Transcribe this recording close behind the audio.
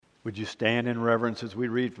Would you stand in reverence as we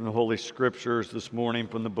read from the Holy Scriptures this morning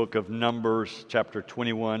from the book of Numbers, chapter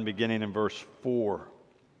 21, beginning in verse 4.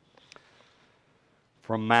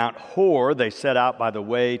 From Mount Hor they set out by the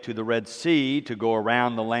way to the Red Sea to go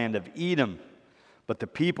around the land of Edom. But the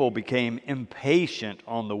people became impatient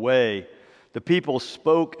on the way. The people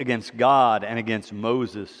spoke against God and against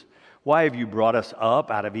Moses. Why have you brought us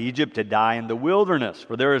up out of Egypt to die in the wilderness?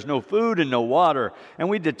 For there is no food and no water, and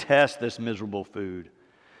we detest this miserable food.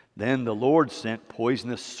 Then the Lord sent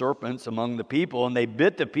poisonous serpents among the people, and they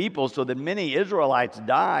bit the people so that many Israelites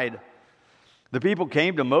died. The people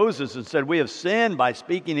came to Moses and said, "We have sinned by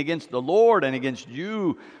speaking against the Lord and against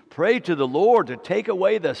you. Pray to the Lord to take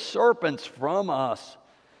away the serpents from us."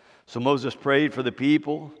 So Moses prayed for the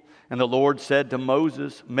people, and the Lord said to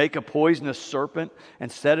Moses, "Make a poisonous serpent and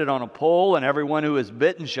set it on a pole, and everyone who is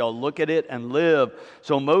bitten shall look at it and live."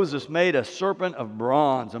 So Moses made a serpent of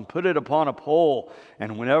bronze and put it upon a pole.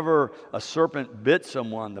 And whenever a serpent bit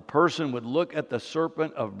someone, the person would look at the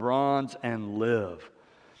serpent of bronze and live.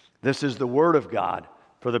 This is the word of God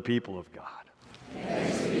for the people of God.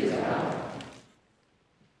 Thanks be to God.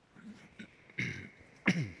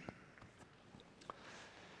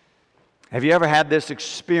 Have you ever had this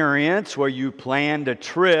experience where you planned a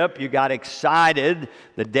trip, you got excited,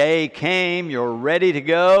 the day came, you're ready to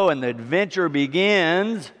go, and the adventure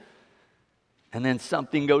begins, and then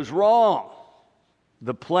something goes wrong?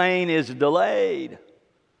 The plane is delayed.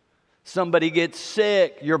 Somebody gets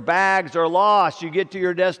sick, your bags are lost, you get to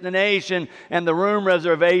your destination, and the room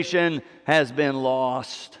reservation has been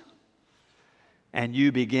lost, and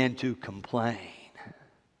you begin to complain.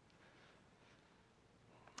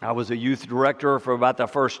 I was a youth director for about the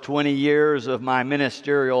first 20 years of my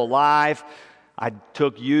ministerial life. I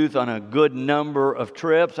took youth on a good number of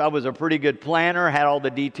trips. I was a pretty good planner, had all the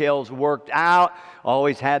details worked out,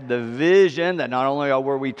 always had the vision that not only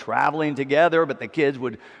were we traveling together, but the kids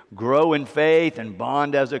would grow in faith and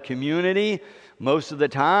bond as a community. Most of the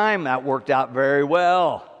time, that worked out very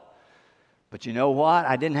well. But you know what?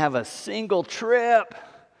 I didn't have a single trip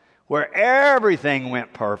where everything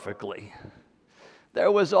went perfectly. There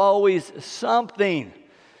was always something.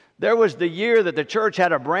 There was the year that the church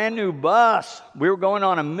had a brand new bus. We were going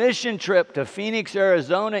on a mission trip to Phoenix,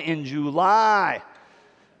 Arizona in July.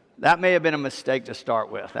 That may have been a mistake to start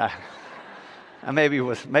with. Maybe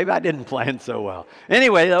I didn't plan so well.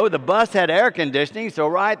 Anyway, though, the bus had air conditioning, so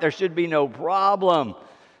there should be no problem.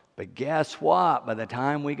 But guess what? By the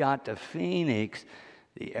time we got to Phoenix,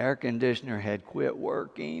 the air conditioner had quit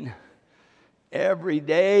working. Every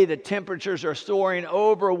day, the temperatures are soaring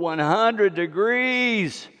over 100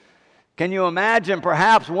 degrees. Can you imagine?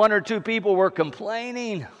 Perhaps one or two people were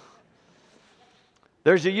complaining.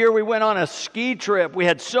 There's a year we went on a ski trip. We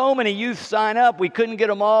had so many youth sign up, we couldn't get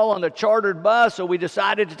them all on the chartered bus, so we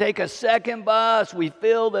decided to take a second bus. We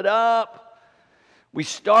filled it up. We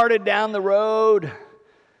started down the road.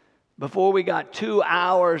 Before we got 2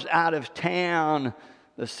 hours out of town,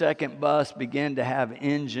 the second bus began to have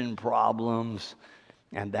engine problems,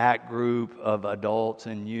 and that group of adults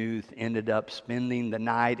and youth ended up spending the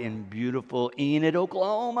night in beautiful Enid,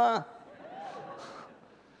 Oklahoma.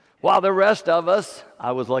 While the rest of us,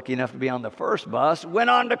 I was lucky enough to be on the first bus,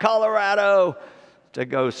 went on to Colorado to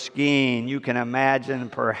go skiing. You can imagine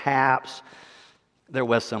perhaps there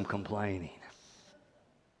was some complaining.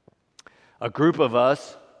 A group of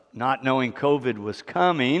us, not knowing COVID was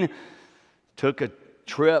coming, took a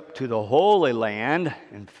trip to the Holy Land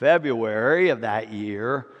in February of that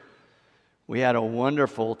year. We had a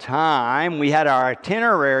wonderful time. We had our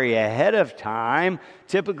itinerary ahead of time.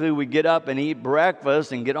 Typically, we get up and eat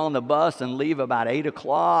breakfast and get on the bus and leave about 8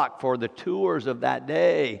 o'clock for the tours of that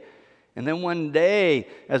day. And then one day,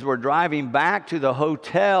 as we're driving back to the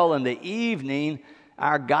hotel in the evening,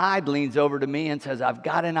 our guide leans over to me and says, "I've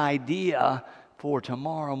got an idea for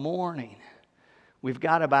tomorrow morning. We've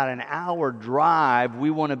got about an hour drive.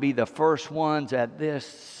 We want to be the first ones at this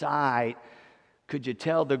site. Could you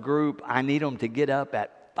tell the group I need them to get up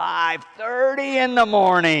at 5:30 in the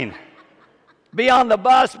morning? Be on the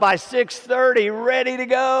bus by 6:30, ready to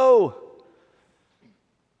go."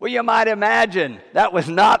 Well, you might imagine that was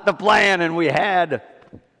not the plan, and we had,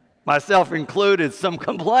 myself included, some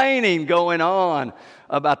complaining going on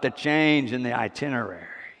about the change in the itinerary.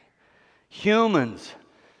 Humans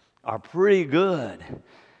are pretty good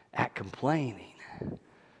at complaining,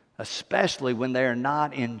 especially when they're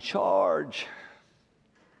not in charge.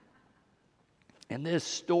 In this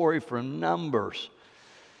story from Numbers,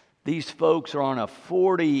 these folks are on a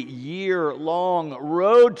 40-year-long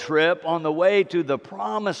road trip on the way to the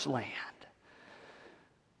Promised Land.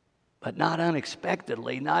 But not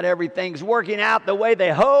unexpectedly. Not everything's working out the way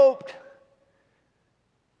they hoped.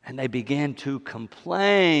 And they began to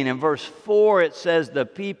complain. In verse 4, it says the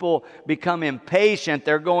people become impatient.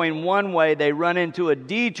 They're going one way. They run into a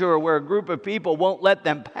detour where a group of people won't let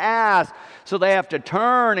them pass. So they have to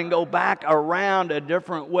turn and go back around a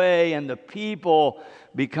different way. And the people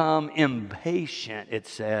become impatient, it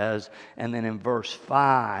says. And then in verse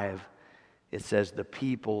 5, it says the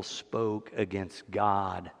people spoke against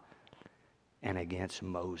God and against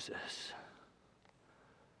Moses.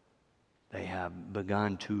 They have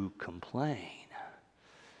begun to complain.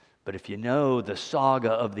 But if you know the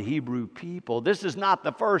saga of the Hebrew people, this is not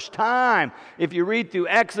the first time. If you read through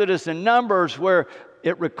Exodus and Numbers where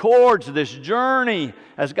it records this journey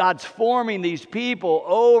as God's forming these people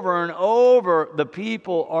over and over, the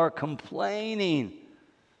people are complaining.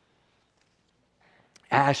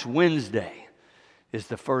 Ash Wednesday is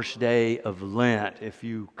the first day of Lent. If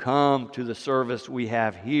you come to the service we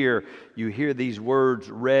have here, you hear these words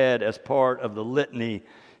read as part of the litany,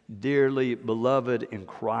 "Dearly beloved in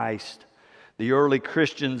Christ." The early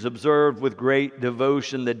Christians observed with great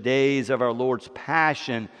devotion the days of our Lord's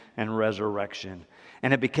passion and resurrection.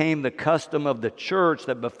 And it became the custom of the church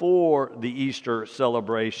that before the Easter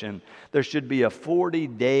celebration, there should be a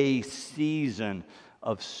 40-day season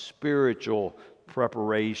of spiritual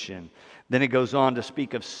preparation. Then it goes on to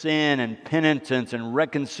speak of sin and penitence and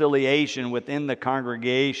reconciliation within the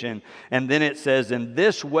congregation. And then it says, in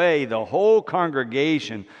this way, the whole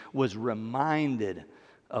congregation was reminded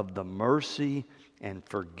of the mercy and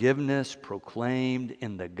forgiveness proclaimed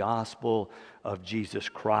in the gospel of Jesus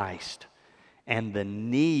Christ and the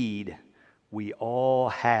need we all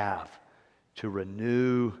have to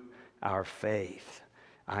renew our faith.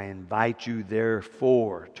 I invite you,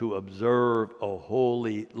 therefore, to observe a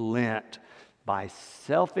holy Lent by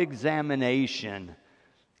self-examination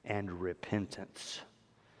and repentance.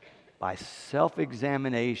 By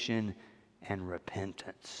self-examination and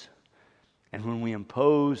repentance. And when we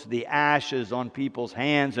impose the ashes on people's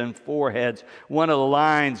hands and foreheads, one of the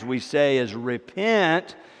lines we say is,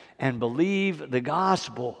 repent and believe the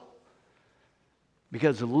gospel.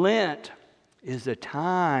 Because Lent is a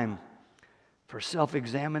time for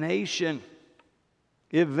self-examination.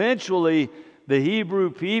 Eventually, the Hebrew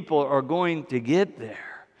people are going to get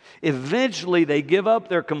there. Eventually, they give up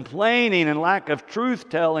their complaining and lack of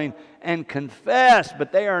truth-telling and confess,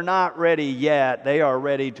 but they are not ready yet. They are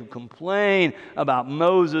ready to complain about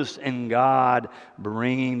Moses and God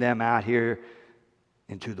bringing them out here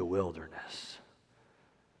into the wilderness.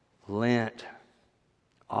 Lent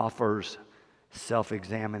offers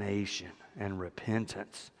self-examination and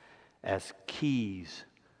repentance as keys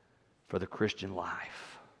for the Christian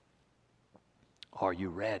life. Are you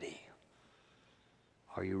ready?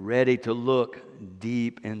 Are you ready to look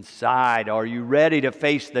deep inside? Are you ready to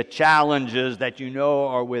face the challenges that you know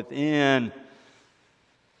are within?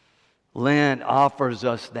 Lent offers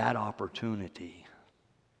us that opportunity.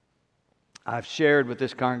 I've shared with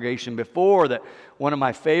this congregation before that one of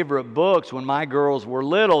my favorite books when my girls were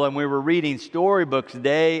little and we were reading storybooks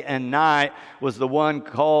day and night was the one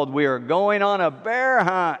called We Are Going on a Bear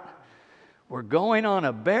Hunt. We're going on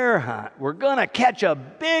a bear hunt. We're going to catch a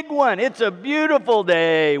big one. It's a beautiful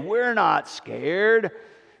day. We're not scared.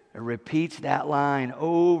 It repeats that line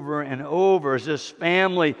over and over as this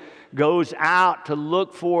family goes out to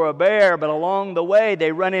look for a bear, but along the way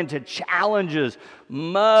they run into challenges,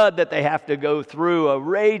 mud that they have to go through, a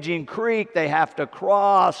raging creek they have to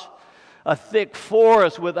cross, a thick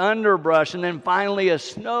forest with underbrush, and then finally a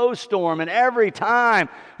snowstorm. And every time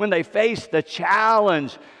when they face the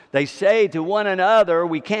challenge, they say to one another,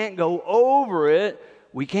 we can't go over it,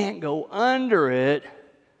 we can't go under it,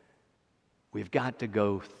 we've got to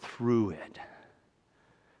go through it.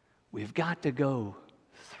 We've got to go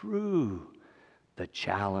through the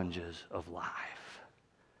challenges of life.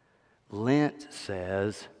 Lent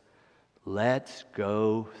says, let's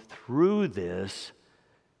go through this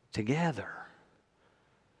together.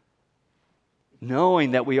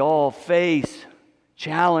 Knowing that we all face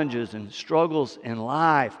challenges and struggles in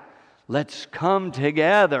life, let's come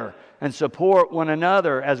together and support one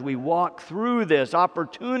another as we walk through this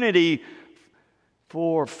opportunity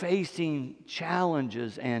for facing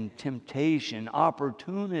challenges and temptation,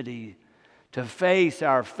 opportunity to face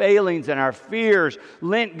our failings and our fears.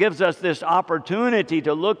 Lent gives us this opportunity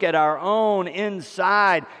to look at our own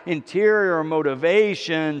inside, interior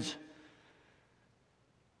motivations.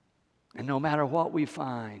 And no matter what we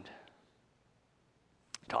find,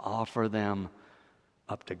 to offer them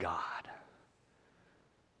up to God.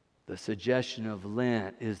 The suggestion of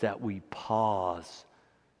Lent is that we pause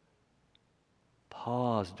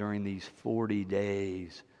pause during these 40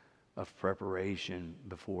 days of preparation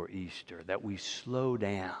before Easter, that we slow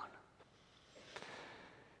down,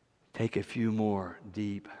 take a few more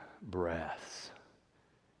deep breaths,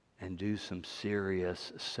 and do some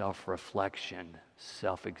serious self-reflection,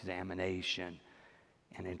 self-examination,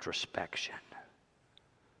 and introspection.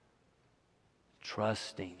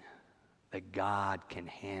 Trusting that God can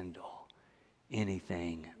handle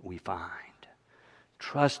anything we find.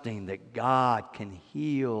 Trusting that God can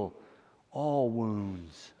heal all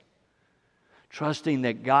wounds. Trusting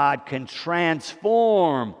that God can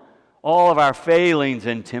transform all of our failings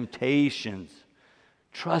and temptations.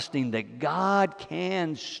 Trusting that God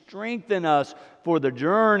can strengthen us for the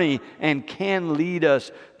journey and can lead us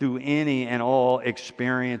through any and all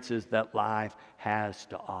experiences that life has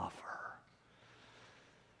to offer.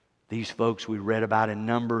 These folks we read about in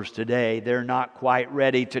Numbers today, they're not quite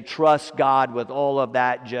ready to trust God with all of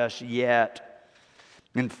that just yet.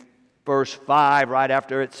 In verse 5, right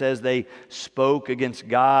after it says they spoke against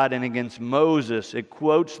God and against Moses, it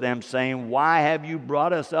quotes them saying, "Why have you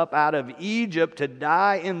brought us up out of Egypt to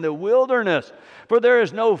die in the wilderness? For there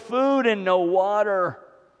is no food and no water."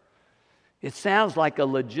 It sounds like a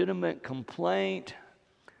legitimate complaint,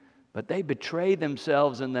 but they betray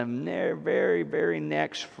themselves in the very, very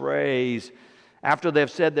next phrase. After they've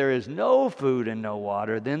said there is no food and no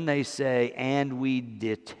water, then they say, "And we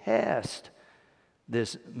detest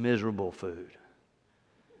this miserable food."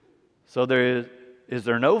 So is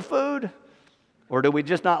there no food? Or do we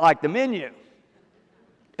just not like the menu?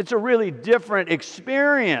 It's a really different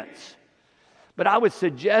experience. But I would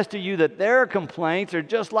suggest to you that their complaints are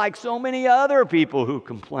just like so many other people who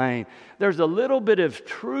complain. There's a little bit of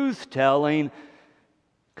truth-telling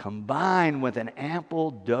combined with an ample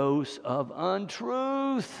dose of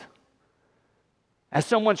untruth. As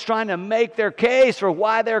someone's trying to make their case for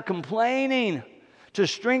why they're complaining, to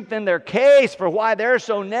strengthen their case for why they're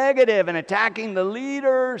so negative and attacking the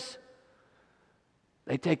leaders,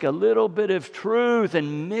 they take a little bit of truth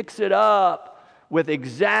and mix it up with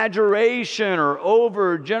exaggeration or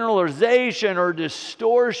overgeneralization or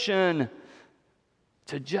distortion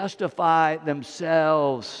to justify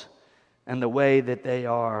themselves and the way that they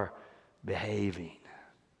are behaving.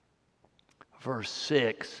 Verse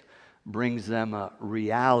 6 brings them a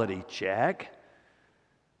reality check.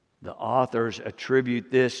 The authors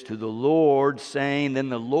attribute this to the Lord, saying, "Then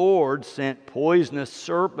the Lord sent poisonous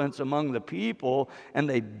serpents among the people, and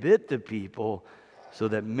they bit the people, so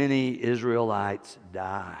that many Israelites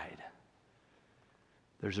died."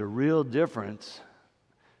 There's a real difference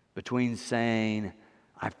between saying,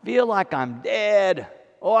 "I feel like I'm dead,"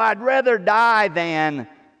 or "I'd rather die than,"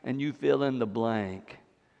 and you fill in the blank,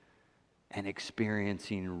 and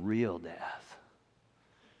experiencing real death.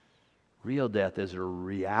 Real death is a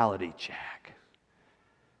reality check.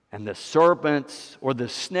 And the serpents or the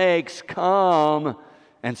snakes come,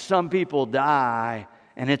 and some people die,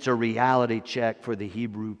 and it's a reality check for the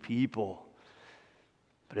Hebrew people.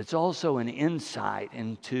 But it's also an insight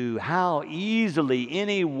into how easily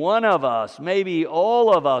any one of us, maybe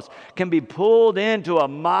all of us, can be pulled into a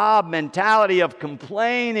mob mentality of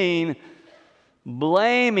complaining,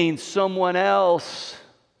 blaming someone else,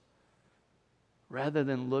 rather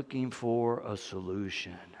than looking for a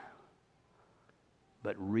solution.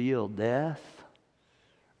 But real death,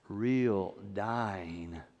 real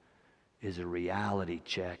dying, is a reality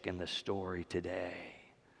check in the story today.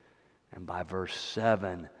 And by verse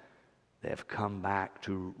 7, they have come back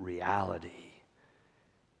to reality.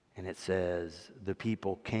 And it says, the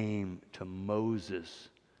people came to Moses,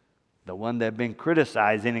 the one they've been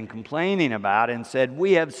criticizing and complaining about, and said,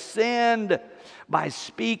 "We have sinned by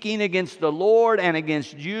speaking against the Lord and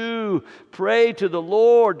against you. Pray to the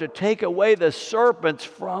Lord to take away the serpents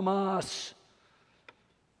from us."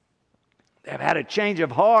 They've had a change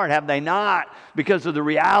of heart, have they not? Because of the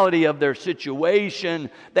reality of their situation.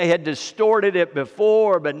 They had distorted it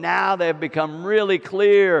before, but now they've become really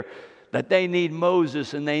clear that they need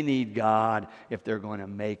Moses and they need God if they're going to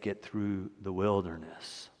make it through the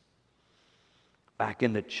wilderness. Back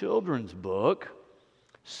in the children's book,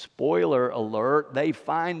 spoiler alert, they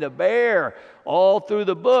find a bear. All through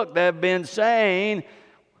the book, they've been saying,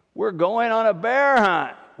 "We're going on a bear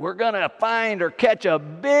hunt. We're going to find or catch a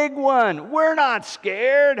big one. We're not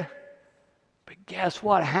scared." But guess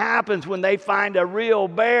what happens when they find a real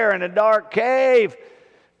bear in a dark cave?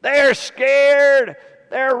 They're scared.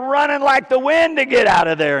 They're running like the wind to get out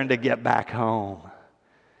of there and to get back home.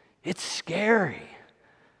 It's scary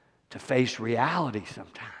to face reality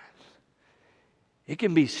sometimes. It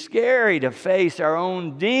can be scary to face our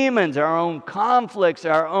own demons, our own conflicts,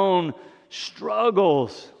 our own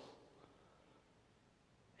struggles.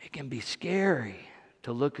 It can be scary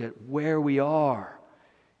to look at where we are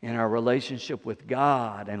in our relationship with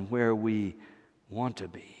God and where we want to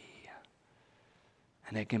be.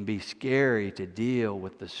 And it can be scary to deal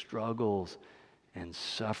with the struggles and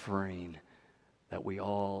suffering that we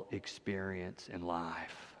all experience in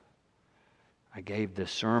life. I gave the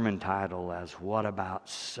sermon title as "What About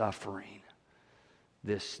Suffering?"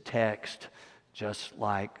 This text, just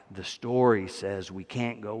like the story says, we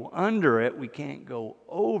can't go under it, we can't go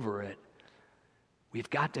over it. We've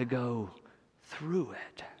got to go through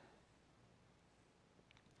it.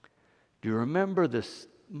 Do you remember this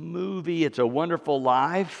movie, It's a Wonderful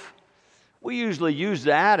Life? We usually use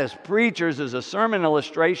that as preachers as a sermon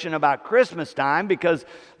illustration about Christmas time because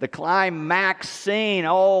the climax scene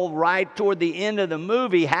all right toward the end of the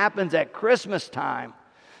movie happens at Christmas time.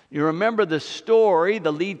 You remember the story.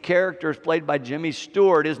 The lead character is played by Jimmy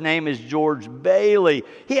Stewart. His name is George Bailey.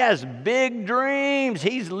 He has big dreams.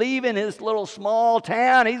 He's leaving his little small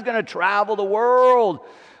town. He's going to travel the world.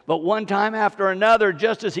 But one time after another,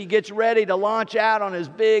 just as he gets ready to launch out on his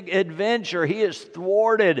big adventure, he is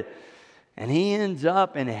thwarted. And he ends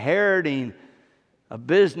up inheriting a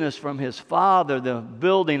business from his father, the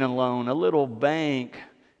building a loan, a little bank.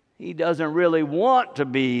 He doesn't really want to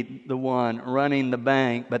be the one running the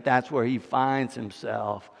bank, but that's where he finds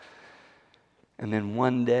himself. And then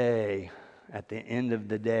one day, at the end of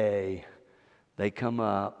the day, they come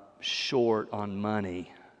up short on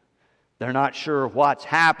money. They're not sure what's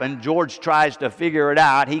happened. George tries to figure it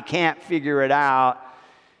out. He can't figure it out.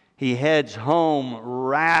 He heads home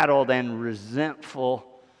rattled and resentful.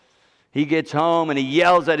 He gets home and he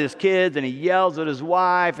yells at his kids and he yells at his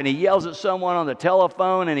wife and he yells at someone on the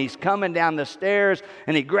telephone, and he's coming down the stairs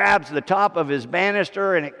and he grabs the top of his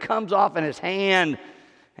banister and it comes off in his hand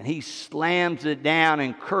and he slams it down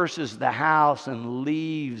and curses the house and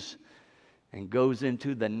leaves and goes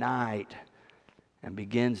into the night and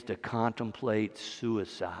begins to contemplate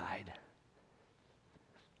suicide,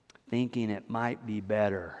 thinking it might be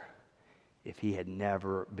better if he had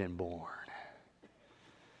never been born.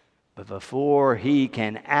 But before he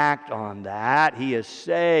can act on that, he is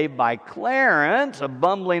saved by Clarence, a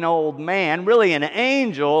bumbling old man, really an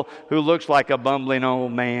angel who looks like a bumbling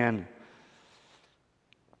old man.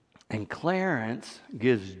 And Clarence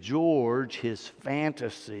gives George his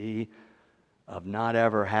fantasy of not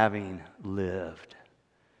ever having lived.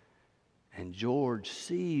 And George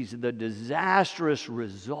sees the disastrous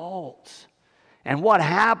results and what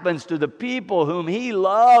happens to the people whom he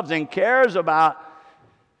loves and cares about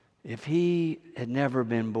if he had never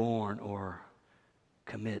been born or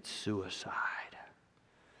commits suicide.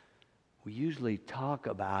 We usually talk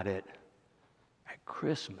about it at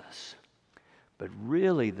Christmas, but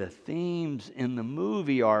really the themes in the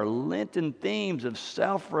movie are Lenten themes of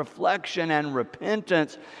self-reflection and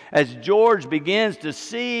repentance as George begins to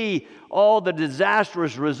see all the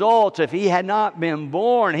disastrous results if he had not been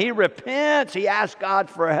born. He repents, he asks God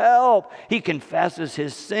for help, he confesses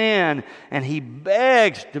his sin, and he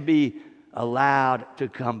begs to be allowed to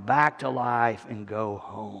come back to life and go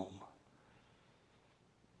home.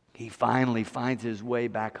 He finally finds his way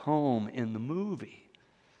back home in the movie.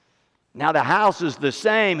 Now the house is the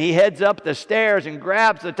same. He heads up the stairs and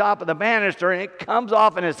grabs the top of the banister and it comes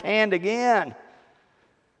off in his hand again.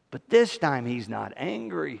 But this time he's not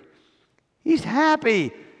angry. He's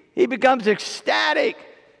happy. He becomes ecstatic.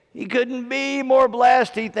 He couldn't be more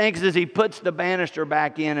blessed, he thinks, as he puts the banister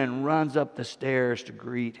back in and runs up the stairs to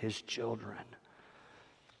greet his children.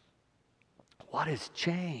 What has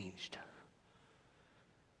changed?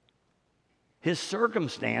 His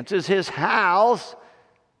circumstances, his house,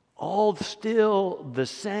 all still the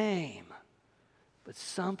same. But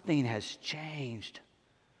something has changed.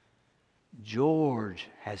 George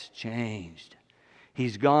has changed.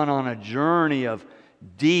 He's gone on a journey of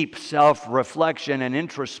deep self-reflection and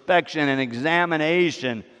introspection and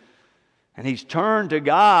examination. And he's turned to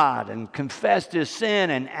God and confessed his sin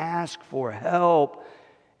and asked for help.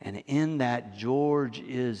 And in that, George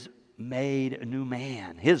is made a new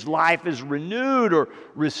man. His life is renewed or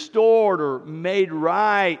restored or made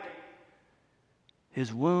right.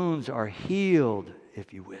 His wounds are healed,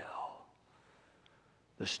 if you will.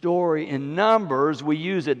 The story in Numbers we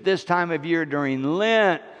use at this time of year during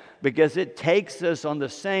Lent because it takes us on the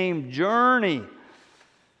same journey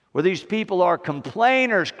where these people are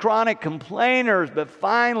complainers, chronic complainers, but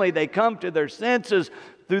finally they come to their senses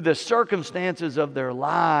through the circumstances of their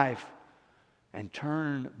life and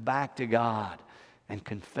turn back to God and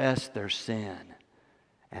confess their sin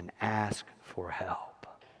and ask for help.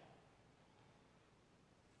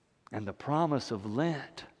 And the promise of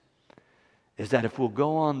Lent is that if we'll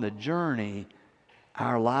go on the journey,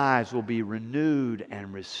 our lives will be renewed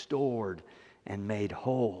and restored and made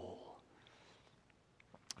whole.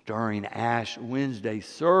 During Ash Wednesday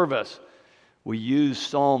service, we use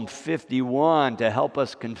Psalm 51 to help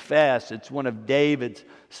us confess. It's one of David's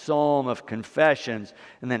psalm of confessions.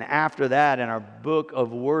 And then after that, in our book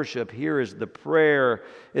of worship, here is the prayer.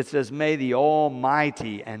 It says, "May the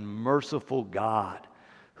Almighty and merciful God,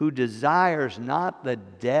 who desires not the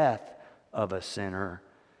death of a sinner,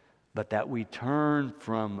 but that we turn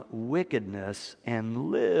from wickedness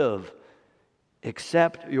and live,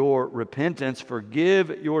 accept your repentance,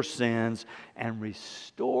 forgive your sins, and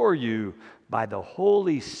restore you by the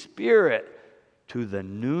Holy Spirit to the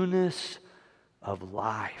newness of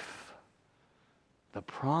life." The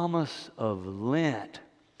promise of Lent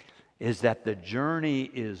is that the journey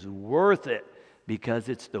is worth it because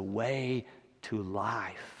it's the way to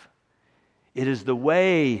life. It is the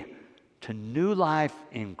way to new life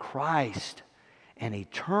in Christ and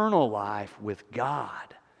eternal life with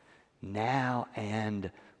God, now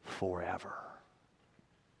and forever.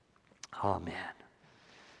 Amen.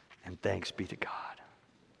 And thanks be to God.